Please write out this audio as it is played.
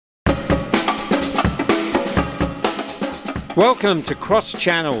Welcome to Cross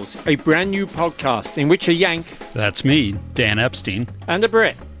Channels, a brand new podcast in which a Yank, that's me, Dan Epstein, and a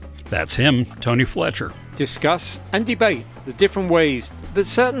Brit, that's him, Tony Fletcher, discuss and debate the different ways that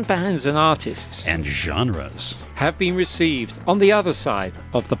certain bands and artists and genres have been received on the other side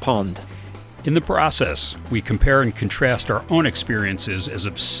of the pond. In the process, we compare and contrast our own experiences as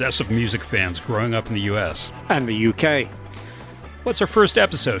obsessive music fans growing up in the US And the UK. What's our first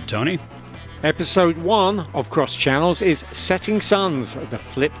episode, Tony? Episode 1 of Cross Channels is Setting Suns, the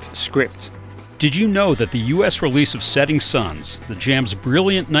flipped script. Did you know that the US release of Setting Suns, the Jam's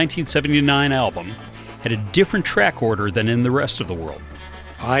brilliant 1979 album, had a different track order than in the rest of the world?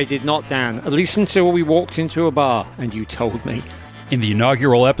 I did not, Dan, at least until we walked into a bar and you told me. In the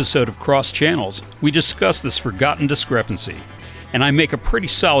inaugural episode of Cross Channels, we discuss this forgotten discrepancy, and I make a pretty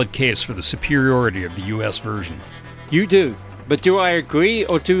solid case for the superiority of the US version. You do. But do I agree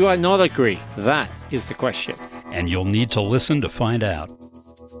or do I not agree? That is the question. And you'll need to listen to find out.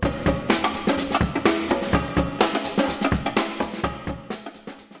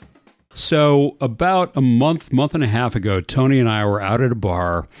 So about a month and a half ago, Tony and I were out at a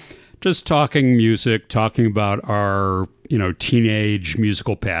bar just talking music, talking about our, teenage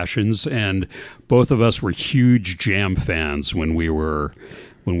musical passions, and both of us were huge Jam fans when we were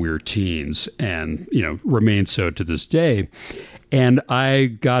teens, and remain so to this day. And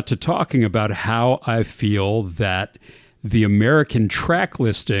I got to talking about how I feel that the American track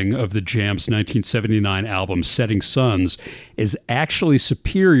listing of the Jam's 1979 album Setting Suns is actually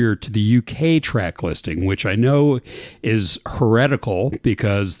superior to the UK track listing, which I know is heretical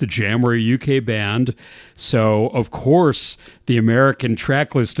because the Jam were a UK band. So, of course, the American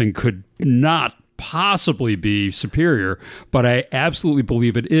track listing could not possibly be superior, but I absolutely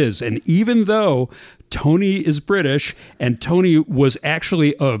believe it is. And even though Tony is British, and Tony was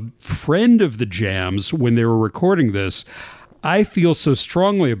actually a friend of the Jams when they were recording this, I feel so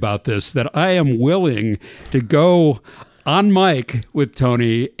strongly about this that I am willing to go on mic with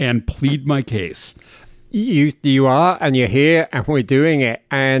Tony and plead my case. You are, and you're here, and we're doing it.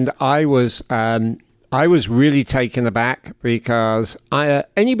 And I was really taken aback because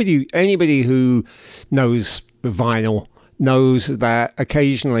anybody who knows vinyl knows that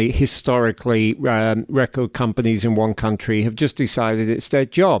occasionally, historically, record companies in one country have just decided it's their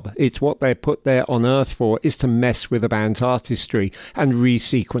job. It's what they're put there on earth for, is to mess with a band's artistry and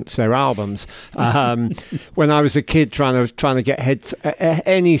resequence their albums. When I was a kid trying to get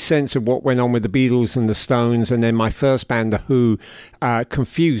any sense of what went on with the Beatles and the Stones, and then my first band, The Who,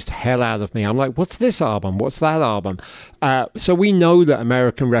 confused hell out of me. I'm like, what's this album? What's that album? So we know that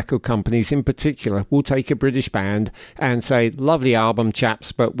American record companies in particular will take a British band and say, lovely album,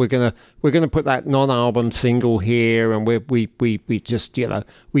 chaps, but we're gonna put that non-album single here, and we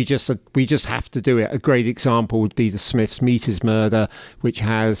just have to do it. A great example would be the Smiths' Meat Is Murder, which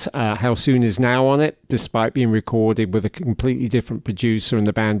has How Soon Is Now on it, despite being recorded with a completely different producer and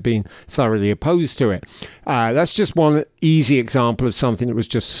the band being thoroughly opposed to it. That's just one easy example of something that was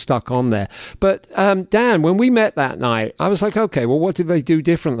just stuck on there. But Dan, when we met that night, I was like, okay, well, what did they do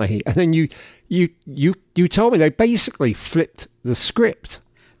differently? And then you told me they basically flipped the script.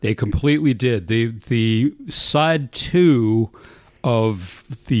 They completely did. The side 2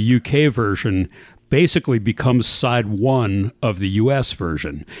 of the UK version basically becomes side 1 of the US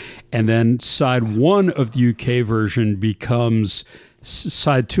version. And then side 1 of the UK version becomes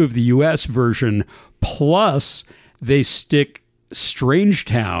side 2 of the US version, plus they stick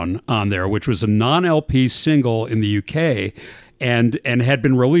Strangetown on there, which was a non-LP single in the UK and had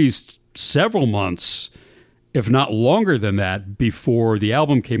been released several months, if not longer than that, before the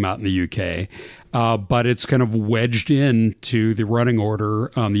album came out in the UK. But it's kind of wedged into the running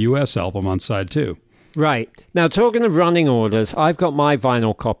order on the US album on side 2. Right. Now, talking of running orders, I've got my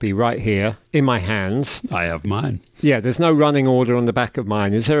vinyl copy right here in my hands. I have mine. Yeah, there's no running order on the back of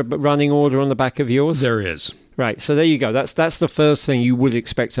mine. Is there a running order on the back of yours? There is. Right. So there you go. That's the first thing you would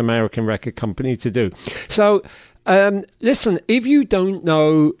expect an American record company to do. So, listen, if you don't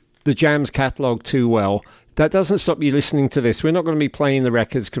know the Jam's catalogue too well, that doesn't stop you listening to this. We're not going to be playing the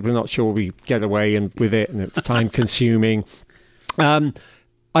records because we're not sure we get away with it, and it's time consuming.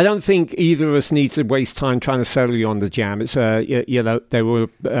 I don't think either of us needs to waste time trying to sell you on the Jam. It's they were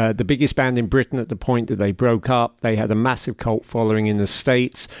the biggest band in Britain at the point that they broke up. They had a massive cult following in the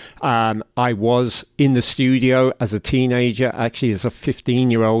States. I was in the studio as a teenager, actually as a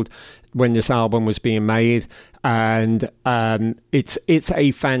 15-year-old, when this album was being made, and it's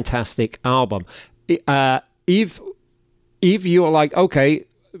a fantastic album. If you're like, okay,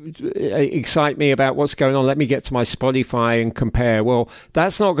 excite me about what's going on. Let me get to my Spotify and compare. Well,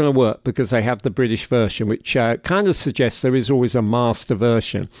 that's not going to work because they have the British version, which kind of suggests there is always a master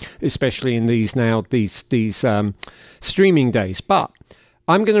version, especially in these streaming days. But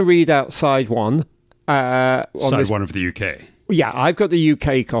I'm going to read out side one. Side one of the UK. Yeah, I've got the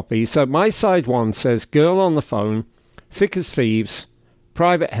UK copy. So my side one says Girl on the Phone, Thick as Thieves,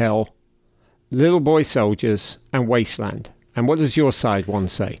 Private Hell, Little Boy Soldiers, and Wasteland. And what does your side one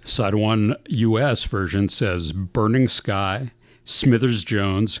say? Side one US version says Burning Sky, Smithers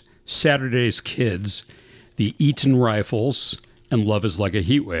Jones, Saturday's Kids, The Eton Rifles, and Love is Like a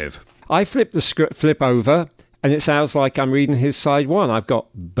Heatwave. I flipped the flip over, and it sounds like I'm reading his side one. I've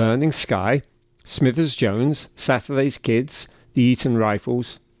got Burning Sky, Smithers Jones, Saturday's Kids, The Eton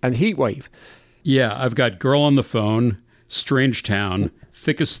Rifles, and Heatwave. Yeah, I've got Girl on the Phone, Strange Town,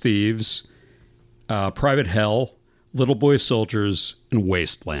 Thick as Thieves, Private Hell, Little Boy Soldiers, and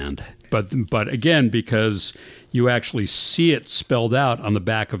Wasteland. But again, because you actually see it spelled out on the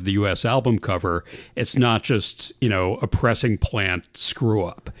back of the U.S. album cover, it's not just, a pressing plant screw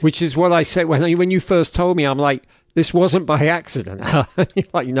up. Which is what I said when you first told me. I'm like, this wasn't by accident. You're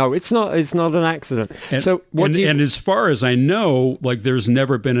like, no, it's not. It's not an accident. And as far as I know, there's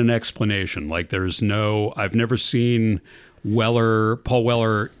never been an explanation. I've never seen Paul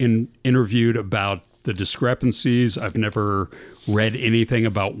Weller interviewed about the discrepancies. I've never read anything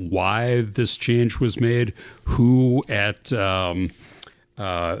about why this change was made. Who at that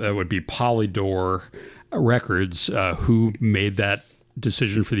would be Polydor Records, who made that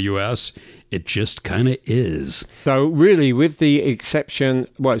decision for the U.S. It just kind of is. So really, with the exception,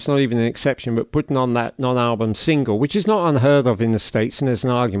 well, it's not even an exception, but putting on that non-album single, which is not unheard of in the States, and there's an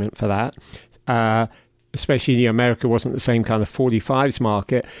argument for that, especially America wasn't the same kind of 45s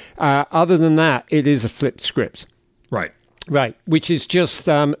market. Other than that, it is a flipped script. Right. Right, which is just,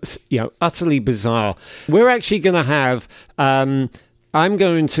 utterly bizarre. We're actually going to have... I'm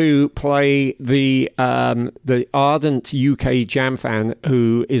going to play the ardent UK Jam fan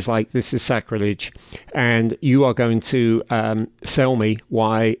who is like, this is sacrilege, and you are going to sell me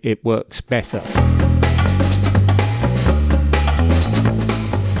why it works better.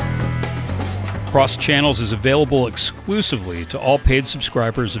 Cross Channels is available exclusively to all paid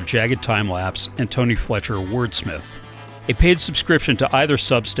subscribers of Jagged Time-Lapse and Tony Fletcher Wordsmith. A paid subscription to either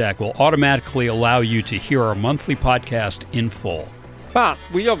Substack will automatically allow you to hear our monthly podcast in full. But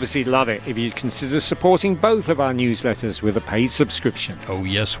we obviously love it if you'd consider supporting both of our newsletters with a paid subscription. Oh,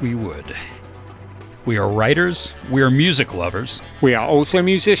 yes, we would. We are writers, we are music lovers. We are also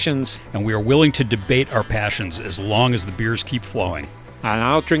musicians. And we are willing to debate our passions as long as the beers keep flowing. And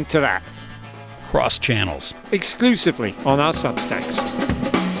I'll drink to that. Cross Channels. Exclusively on our Substacks.